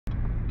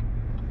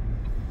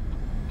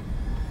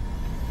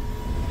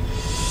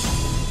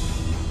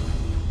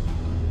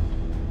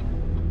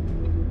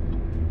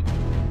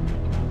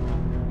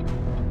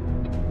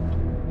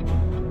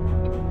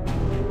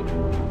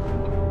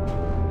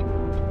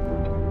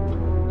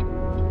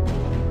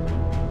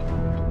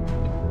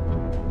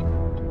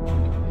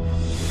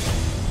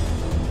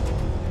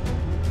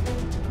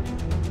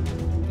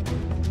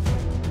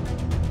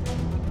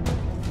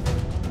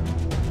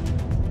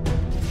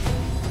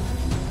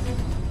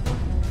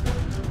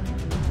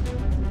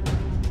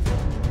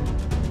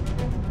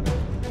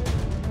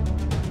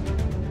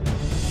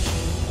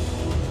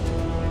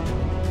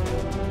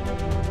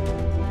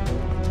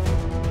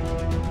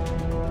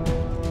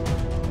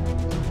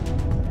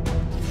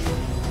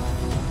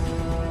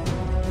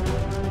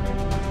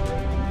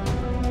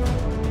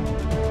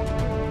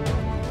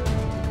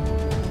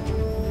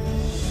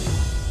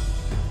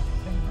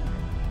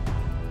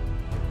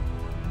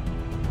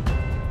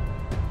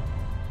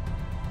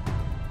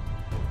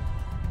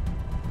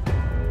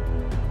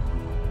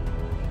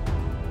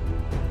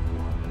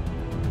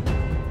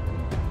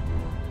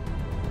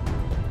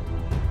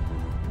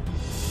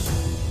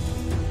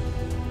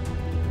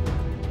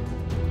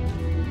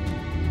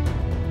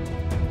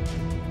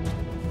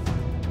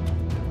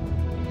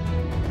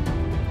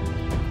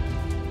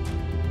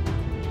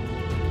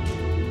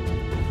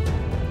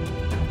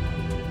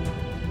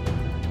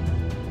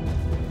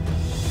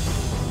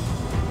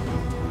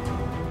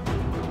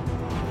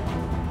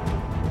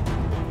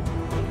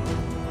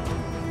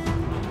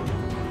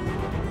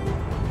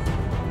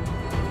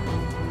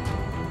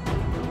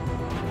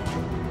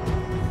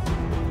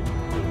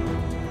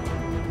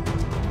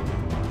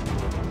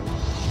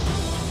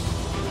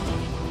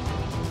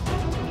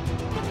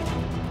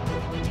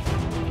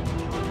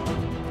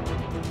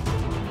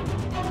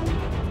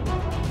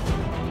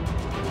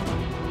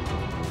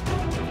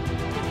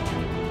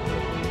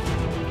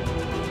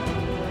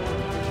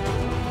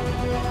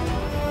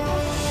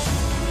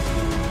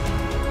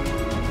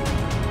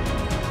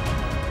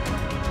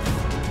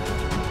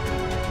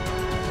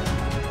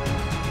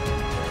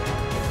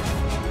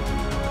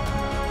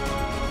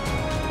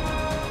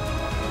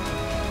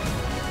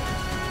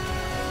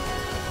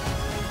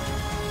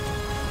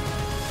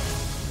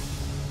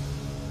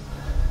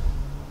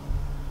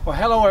Well,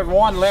 hello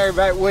everyone, Larry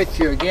back with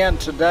you again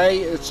today.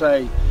 It's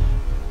a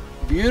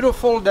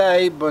beautiful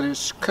day, but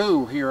it's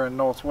cool here in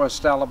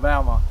northwest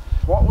Alabama.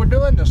 What we're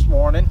doing this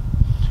morning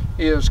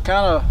is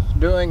kind of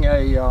doing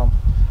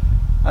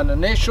an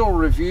initial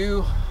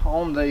review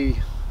on the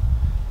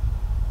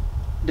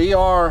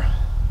DR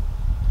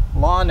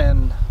lawn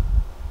and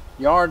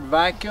yard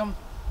vacuum.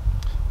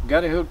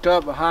 Got it hooked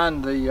up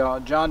behind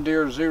the John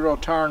Deere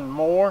zero-turn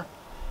mower,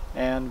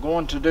 and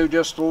going to do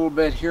just a little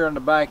bit here in the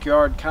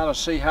backyard, kind of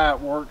see how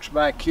it works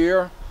back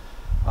here.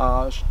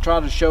 Try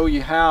to show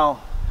you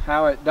how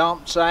it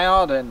dumps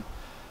out and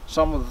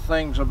some of the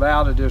things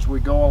about it as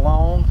we go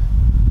along.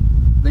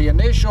 The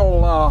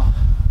initial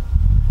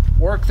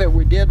work that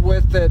we did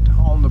with it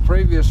on the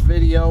previous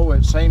video,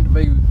 it seemed to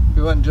be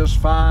doing just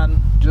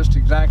fine, just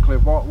exactly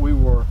what we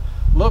were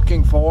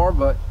looking for.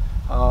 But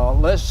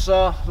let's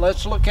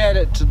look at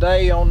it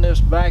today on this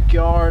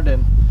backyard,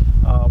 and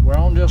we're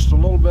on just a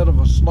little bit of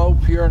a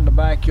slope here in the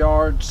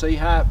backyard. See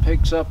how it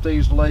picks up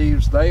these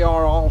leaves. They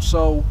are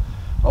also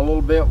a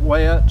little bit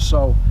wet,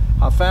 so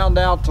I found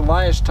out the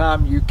last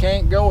time you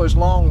can't go as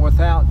long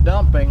without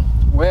dumping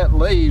wet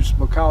leaves,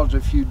 because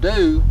if you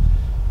do,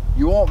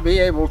 you won't be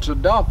able to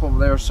dump them.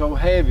 They're so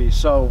heavy.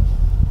 So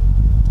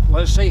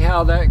let's see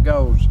how that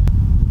goes.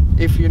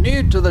 If you're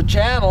new to the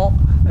channel,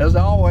 as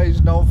always,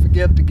 don't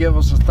forget to give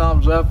us a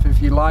thumbs up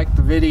if you like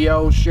the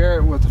video, share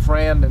it with a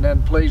friend, and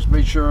then please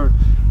be sure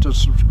to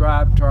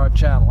subscribe to our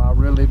channel. I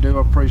really do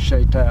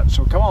appreciate that.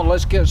 So come on,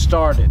 let's get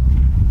started.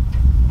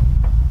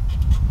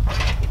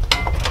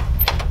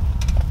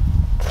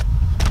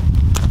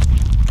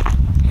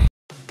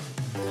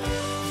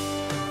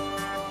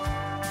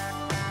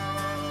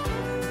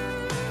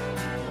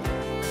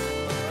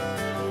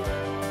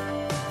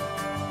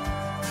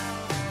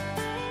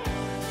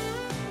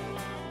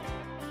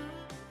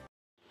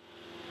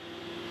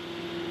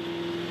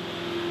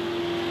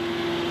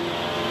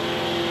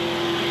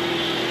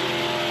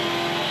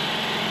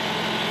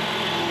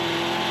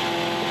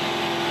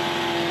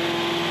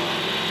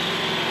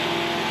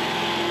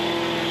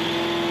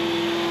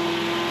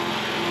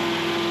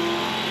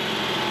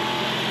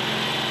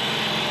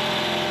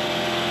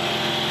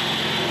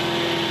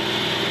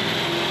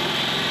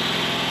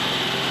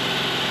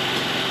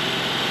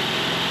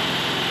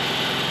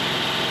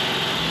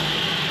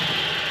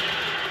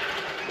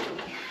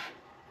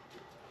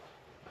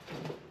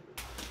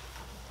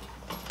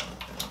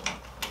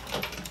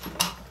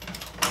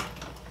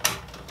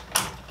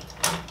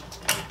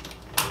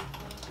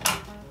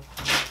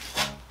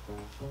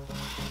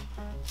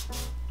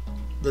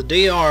 The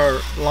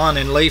DR lawn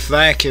and leaf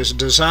vac is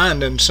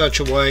designed in such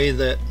a way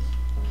that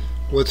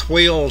with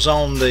wheels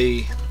on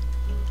the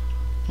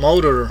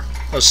motor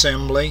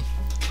assembly,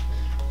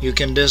 you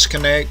can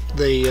disconnect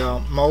the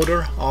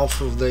motor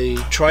off of the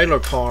trailer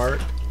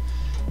part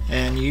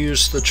and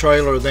use the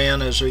trailer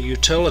then as a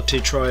utility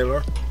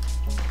trailer.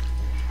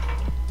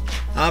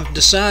 I've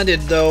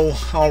decided though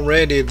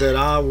already that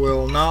I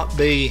will not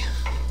be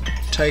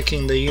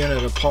taking the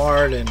unit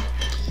apart and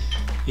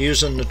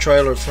using the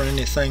trailer for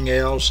anything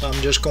else.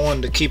 I'm just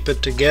going to keep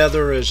it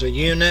together as a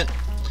unit,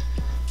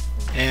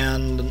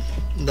 and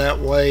that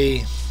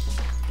way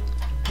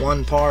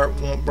one part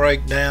won't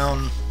break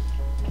down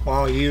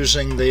while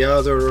using the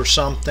other or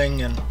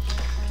something, and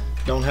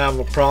don't have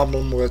a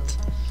problem with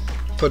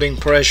putting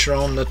pressure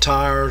on the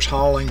tires,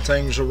 hauling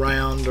things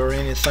around or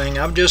anything.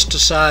 I've just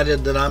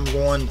decided that I'm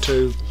going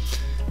to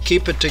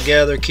keep it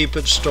together, keep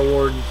it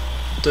stored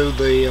through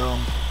the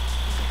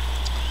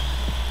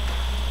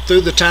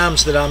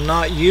times that I'm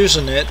not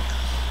using it,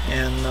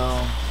 and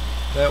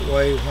that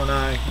way when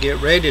I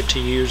get ready to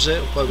use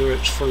it, whether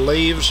it's for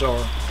leaves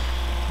or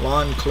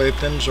lawn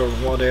clippings or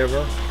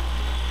whatever,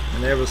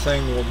 and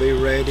everything will be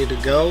ready to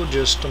go.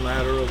 Just a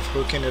matter of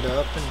hooking it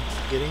up and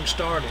getting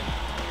started.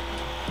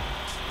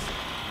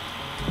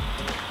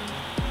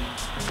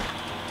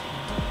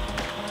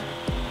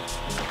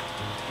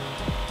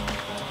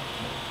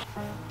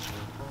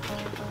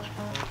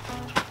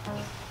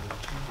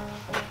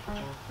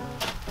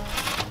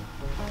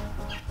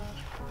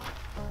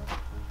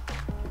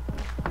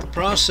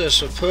 The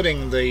process of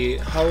putting the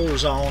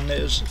hose on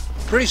is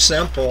pretty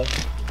simple.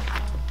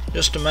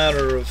 Just a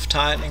matter of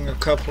tightening a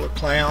couple of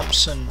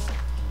clamps and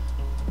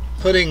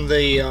putting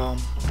the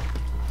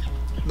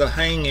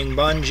hanging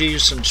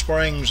bungees and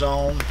springs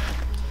on.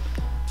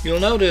 You'll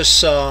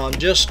notice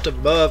just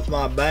above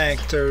my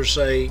back there's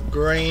a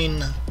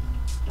green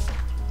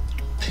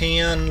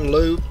pin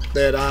loop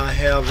that I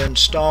have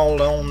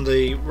installed on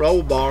the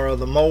roll bar of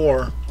the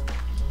mower.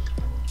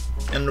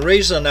 And the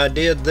reason I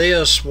did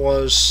this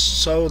was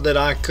so that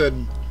I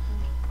could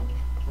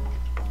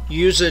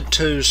use it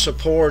to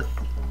support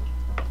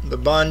the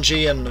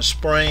bungee and the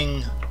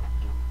spring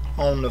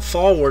on the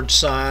forward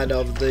side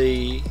of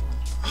the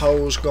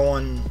hose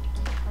going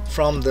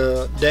from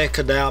the deck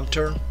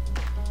adapter.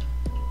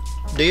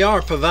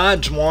 DR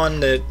provides one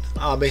that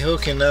I'll be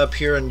hooking up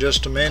here in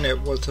just a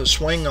minute with a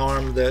swing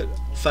arm that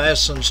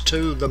fastens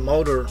to the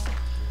motor,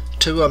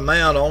 to a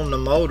mount on the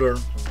motor.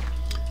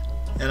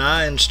 and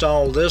I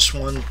installed this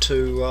one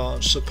to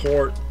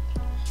support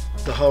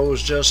the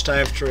hose just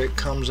after it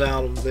comes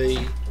out of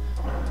the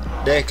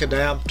deck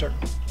adapter.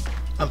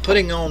 I'm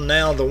putting on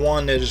now the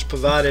one that is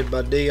provided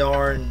by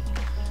DR, and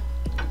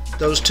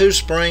those two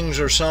springs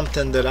are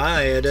something that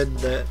I added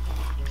that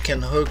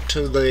can hook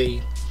to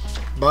the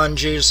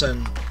bungees,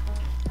 and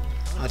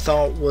I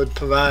thought would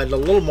provide a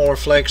little more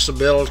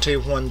flexibility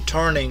when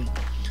turning.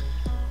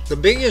 The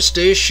biggest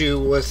issue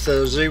with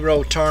the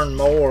zero turn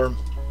mower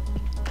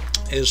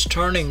is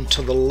turning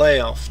to the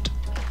left.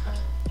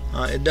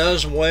 It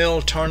does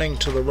well turning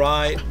to the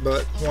right,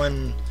 but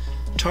when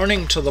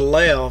turning to the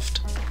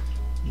left,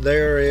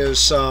 there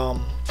is a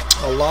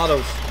lot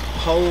of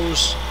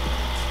hose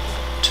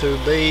to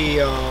be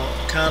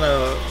kind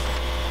of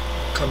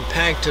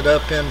compacted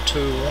up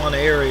into one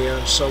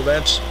area, so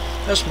that's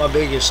my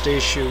biggest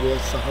issue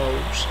with the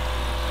hose.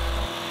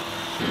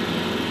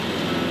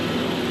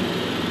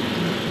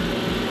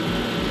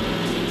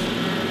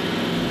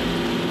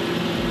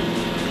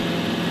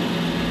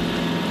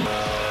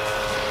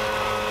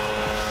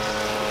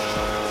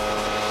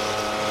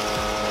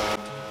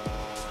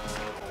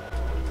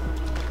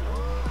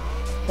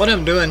 What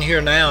I'm doing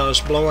here now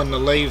is blowing the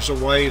leaves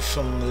away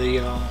from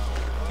the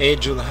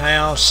edge of the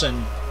house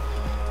and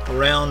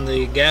around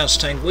the gas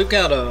tank. We've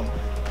got a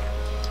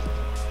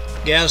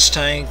gas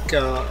tank,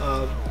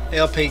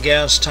 LP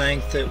gas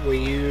tank that we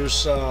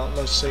use.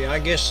 Let's see, I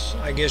guess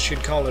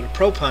you'd call it a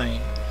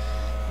propane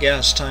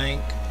gas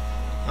tank,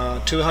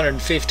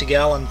 250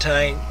 gallon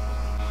tank,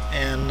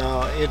 and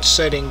it's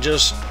sitting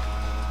just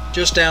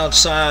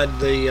outside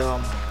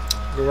the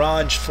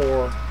garage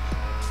for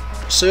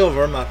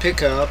Silver, my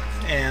pickup,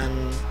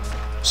 and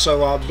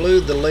so I blew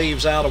the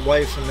leaves out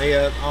away from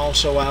it,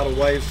 also out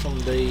away from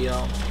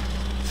the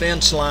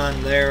fence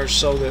line there,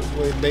 so that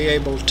we'd be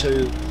able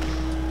to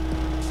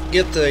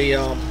get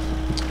the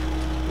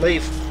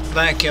leaf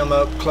vacuum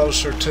up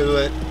closer to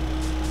it.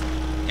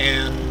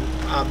 And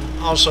I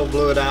also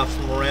blew it out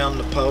from around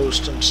the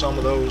post and some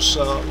of those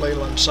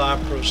Leland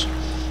cypress.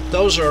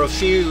 Those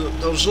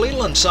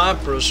Leland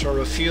cypress are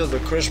a few of the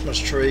Christmas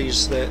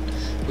trees that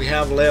we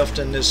have left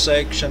in this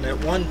section.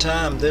 At one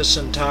time, this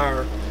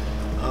entire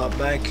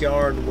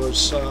backyard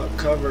was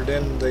covered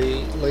in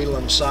the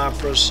Leland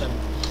cypress, and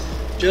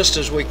just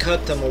as we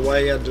cut them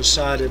away, I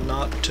decided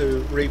not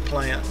to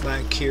replant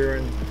back here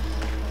and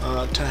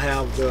to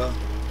have the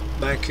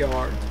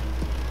backyard.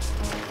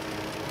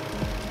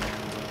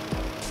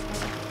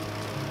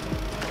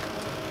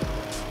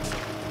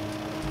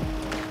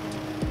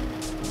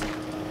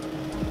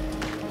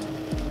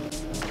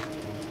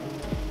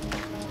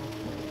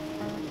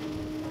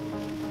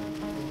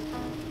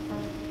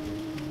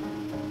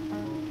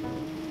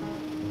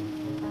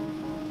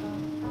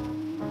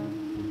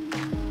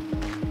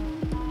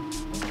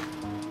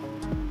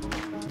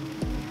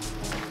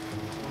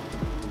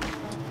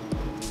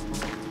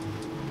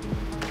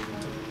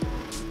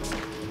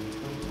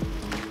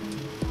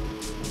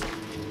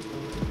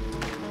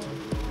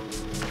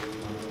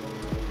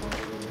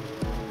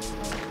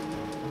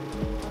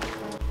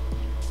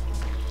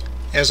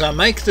 As I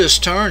make this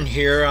turn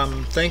here,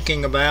 I'm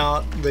thinking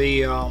about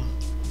the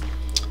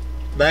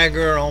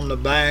bagger on the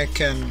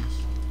back and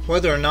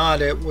whether or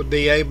not it would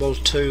be able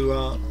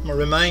to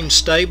remain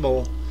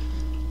stable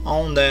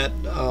on that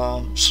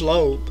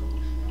slope.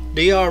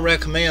 DR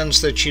recommends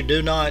that you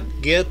do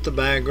not get the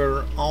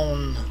bagger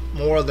on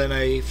more than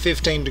a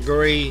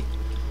 15-degree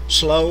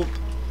slope,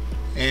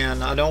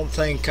 and I don't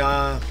think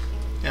I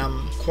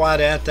am quite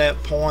at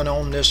that point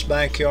on this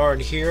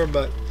backyard here,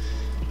 but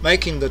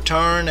making the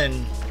turn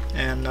and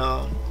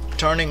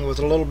turning with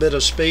a little bit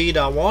of speed,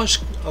 I was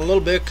a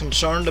little bit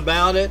concerned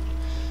about it,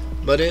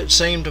 but it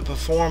seemed to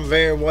perform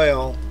very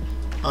well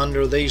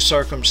under these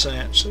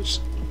circumstances.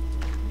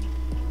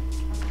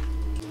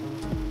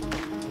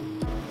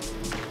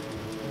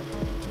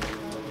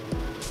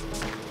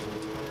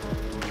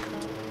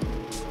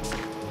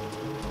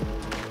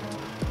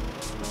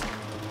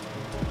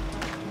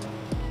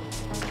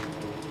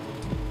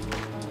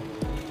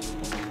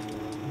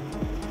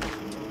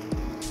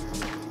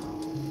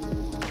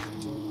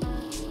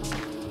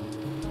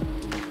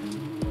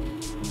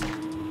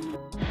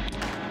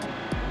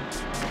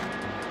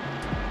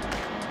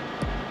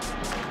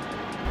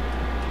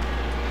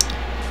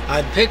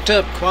 I'd picked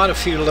up quite a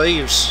few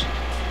leaves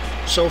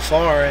so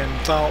far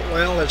and thought,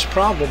 well, it's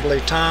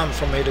probably time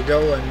for me to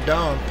go and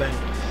dump,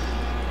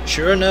 and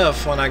sure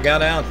enough, when I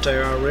got out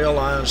there, I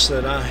realized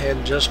that I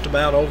had just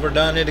about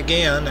overdone it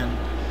again. And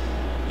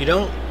you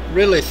don't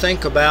really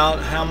think about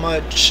how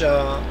much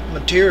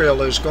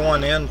material is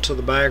going into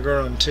the bagger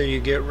until you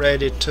get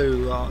ready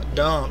to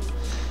dump.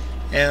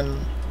 And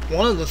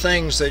one of the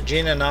things that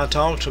Gina and I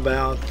talked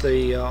about,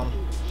 the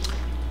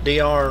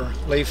DR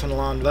leaf and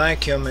lawn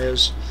vacuum,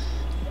 is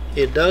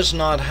it does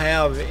not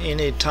have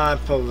any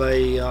type of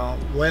a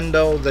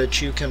window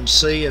that you can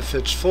see if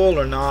it's full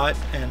or not,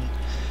 and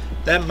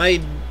that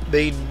may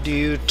be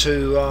due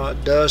to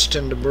dust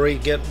and debris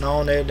getting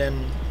on it,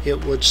 and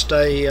it would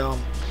stay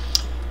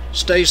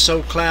stays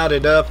so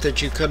clouded up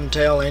that you couldn't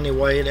tell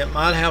anyway. And it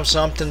might have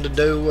something to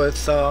do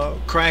with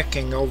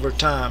cracking over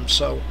time.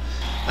 So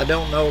I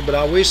don't know, but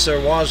I wish there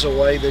was a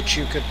way that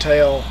you could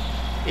tell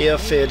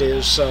if it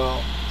is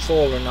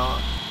full or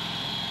not.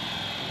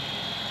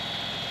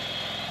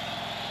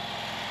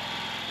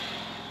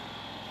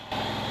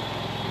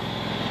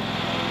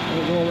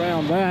 We'll go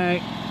around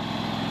back.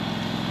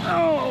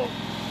 Oh!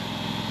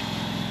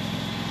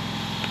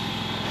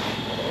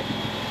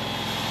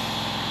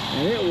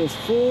 And it was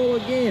full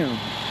again.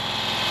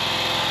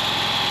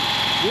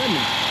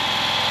 Goodness.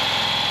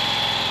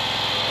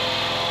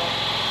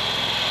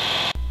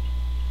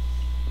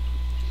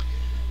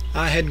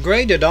 I had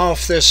graded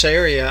off this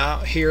area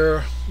out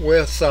here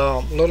with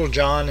Little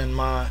John and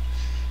my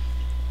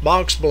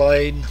box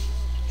blade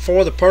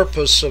for the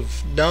purpose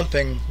of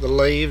dumping the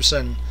leaves,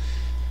 and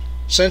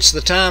since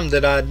the time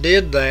that I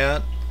did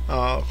that,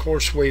 of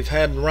course we've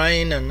had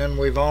rain, and then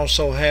we've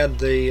also had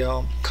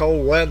the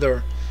cold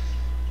weather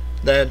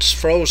that's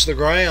froze the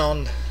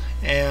ground.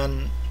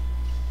 And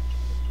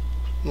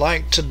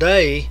like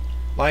today,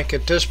 like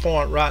at this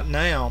point right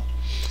now,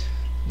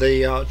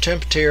 the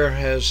temperature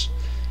has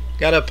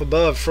got up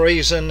above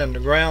freezing and the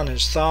ground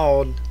has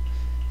thawed,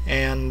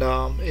 and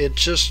it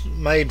just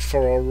made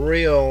for a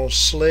real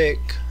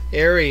slick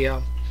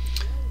area.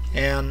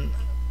 And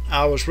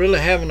I was really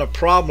having a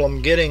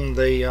problem getting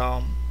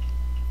the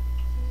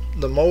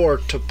mower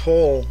to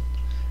pull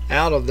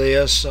out of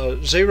this.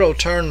 Zero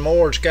turn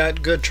mower's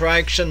got good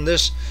traction.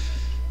 This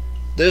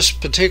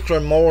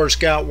particular mower's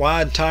got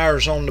wide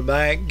tires on the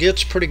back,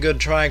 gets pretty good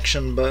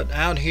traction, but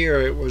out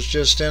here it was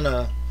just in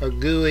a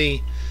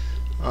gooey,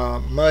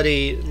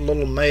 muddy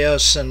little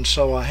mess, and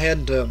so I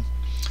had to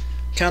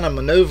kind of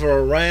maneuver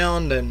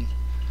around and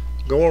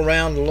go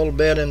around a little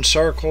bit in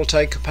circle,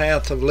 take a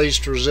path of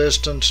least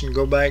resistance and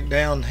go back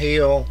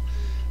downhill,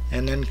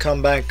 and then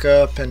come back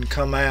up and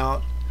come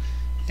out.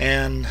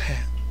 And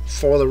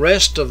for the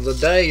rest of the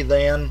day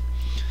then,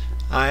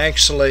 I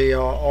actually,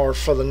 or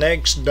for the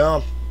next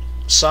dump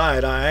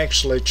site, I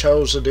actually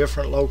chose a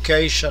different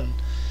location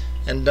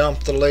and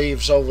dumped the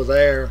leaves over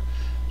there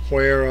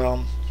where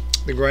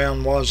the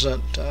ground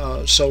wasn't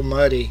so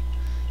muddy.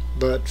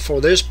 But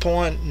for this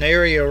point and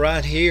area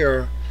right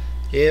here,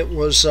 it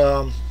was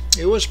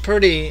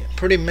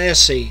pretty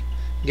messy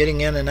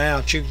getting in and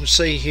out. You can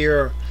see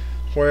here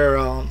where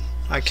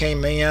I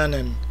came in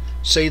and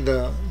see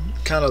the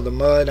kind of the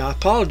mud. I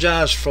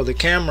apologize for the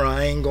camera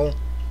angle,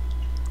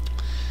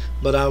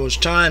 but I was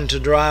trying to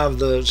drive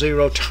the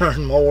zero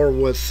turn mower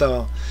with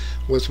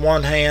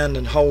one hand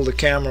and hold the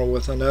camera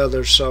with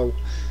another, so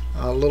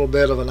a little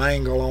bit of an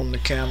angle on the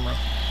camera.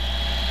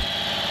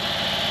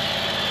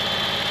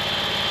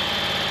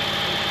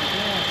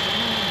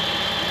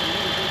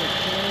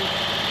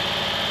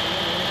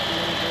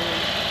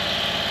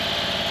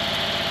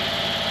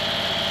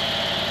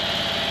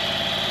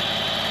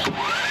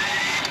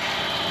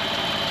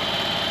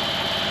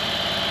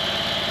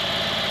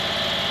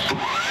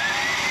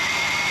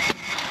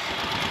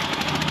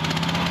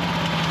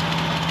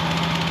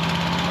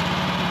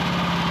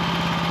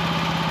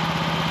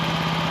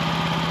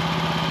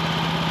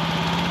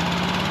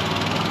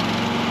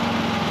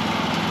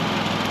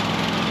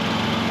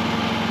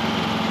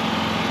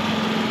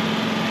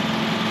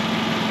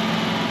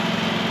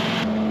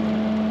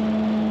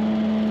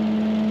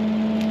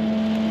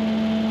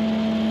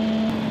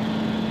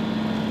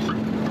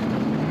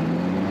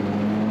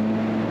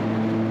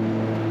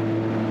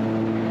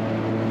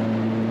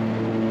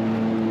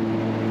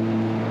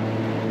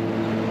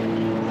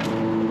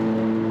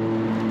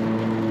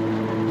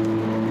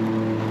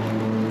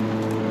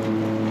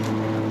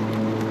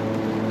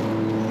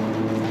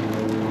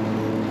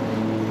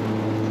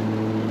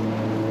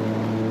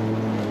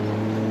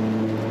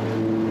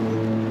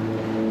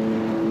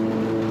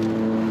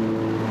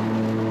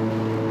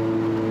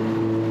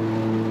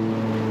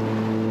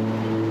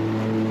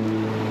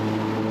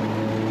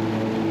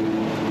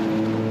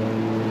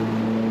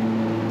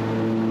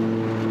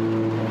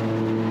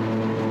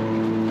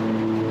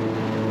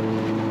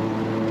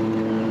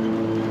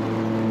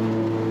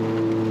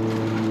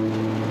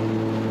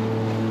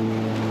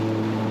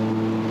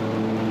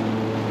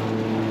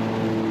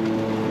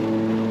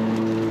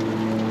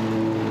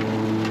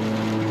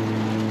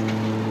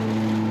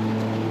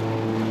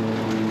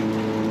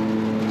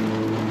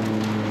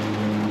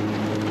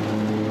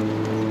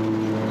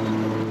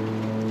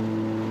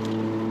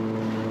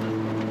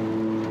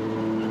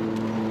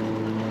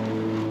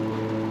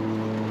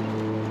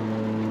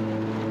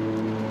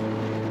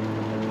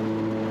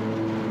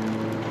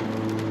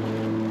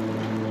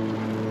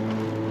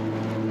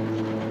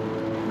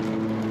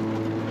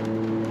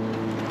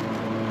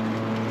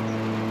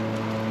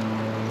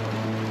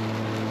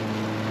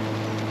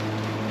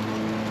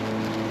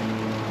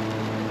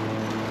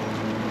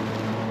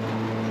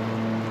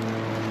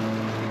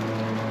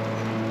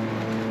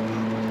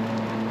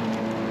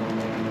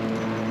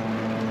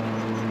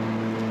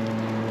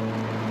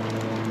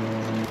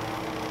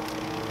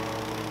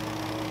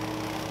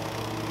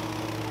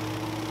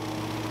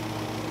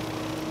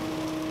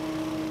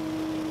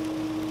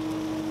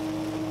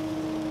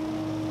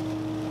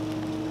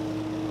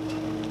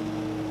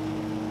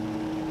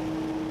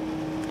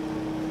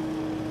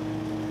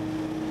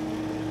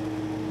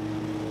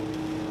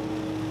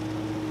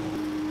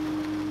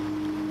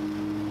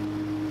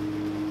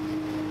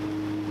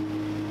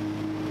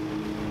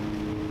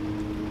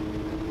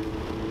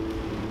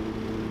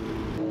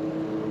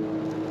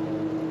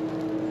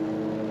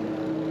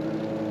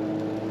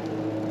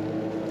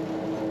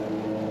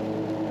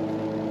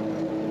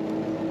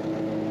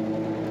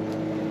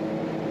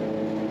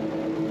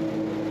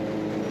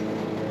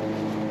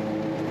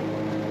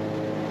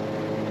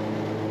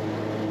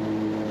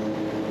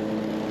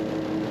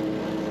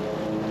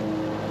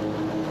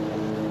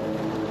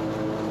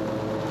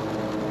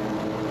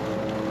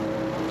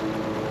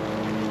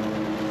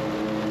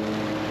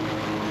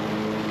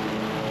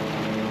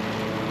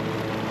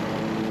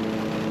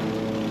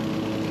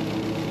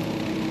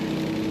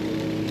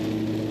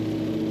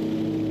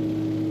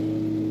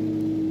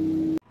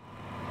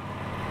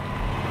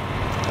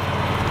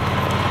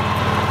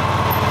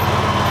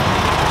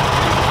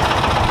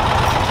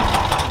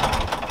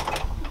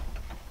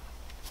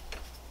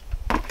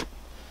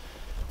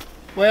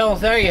 Well,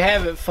 there you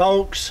have it,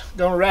 folks.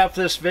 Gonna wrap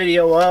this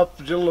video up.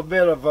 Do a little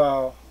bit of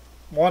a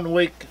 1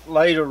 week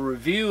later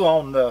review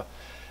on the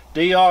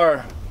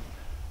DR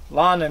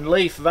lawn and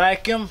leaf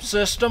vacuum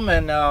system,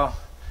 and I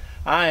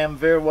am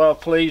very well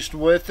pleased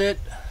with it.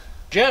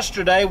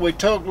 Yesterday we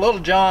took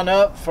Little John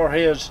up for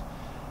his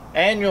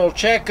annual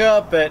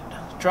checkup at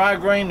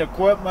Tri-Green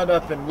Equipment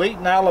up in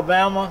Leeton,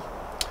 Alabama.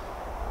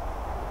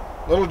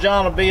 Little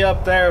John will be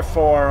up there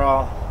for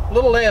a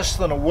little less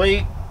than a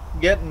week,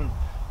 getting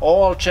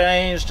oil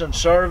changed and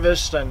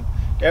serviced and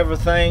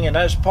everything, and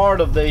that's part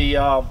of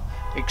the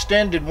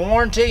extended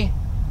warranty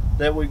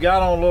that we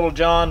got on Little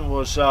John,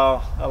 was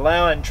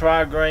allowing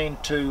Tri-Green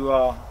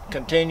to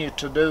continue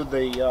to do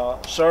the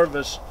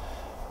service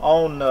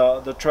on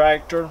the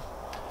tractor.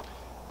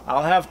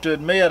 I'll have to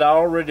admit, I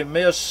already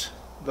miss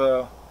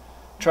the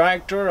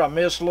tractor. I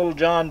miss Little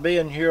John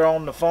being here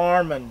on the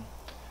farm, and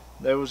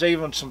there was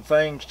even some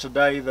things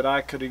today that I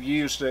could have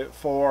used it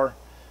for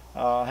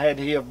had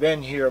he have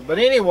been here. But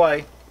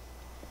anyway,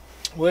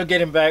 we'll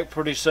get him back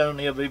pretty soon.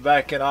 He'll be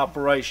back in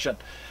operation.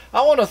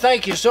 I want to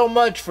thank you so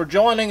much for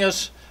joining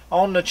us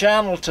on the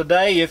channel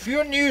today. If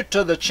you're new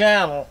to the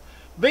channel,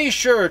 be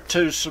sure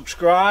to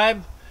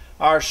subscribe.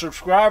 Our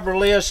subscriber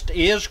list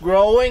is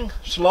growing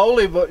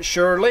slowly but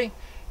surely,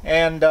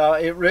 and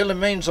it really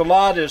means a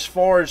lot as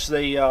far as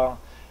the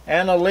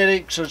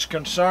analytics is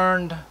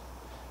concerned.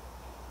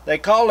 They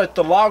call it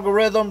the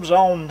logarithms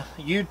on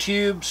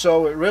YouTube,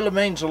 so it really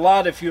means a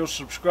lot if you'll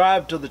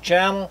subscribe to the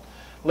channel.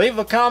 Leave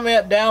a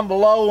comment down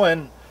below,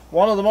 and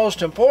one of the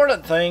most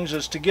important things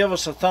is to give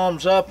us a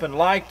thumbs up and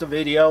like the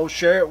video,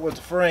 share it with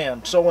a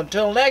friend. So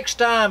until next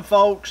time,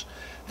 folks,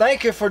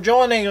 thank you for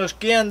joining us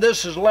again.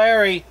 This is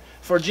Larry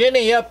for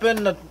Jenny up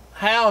in the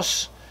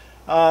house.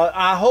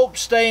 I hope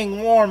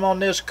staying warm on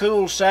this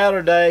cool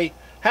Saturday.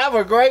 Have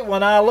a great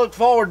one. I look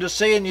forward to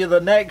seeing you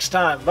the next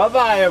time.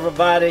 Bye-bye,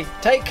 everybody.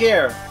 Take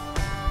care.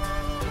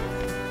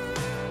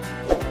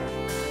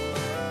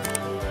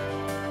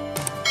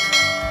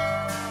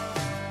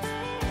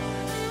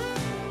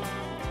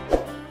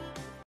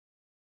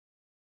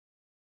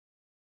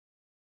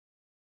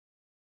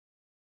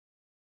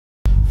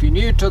 If you're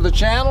new to the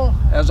channel,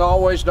 as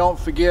always, don't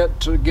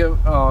forget to give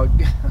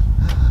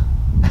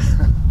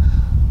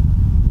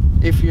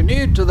if you're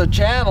new to the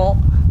channel,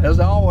 as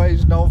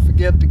always, don't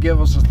forget to give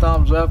us a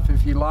thumbs up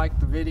if you like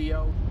the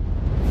video.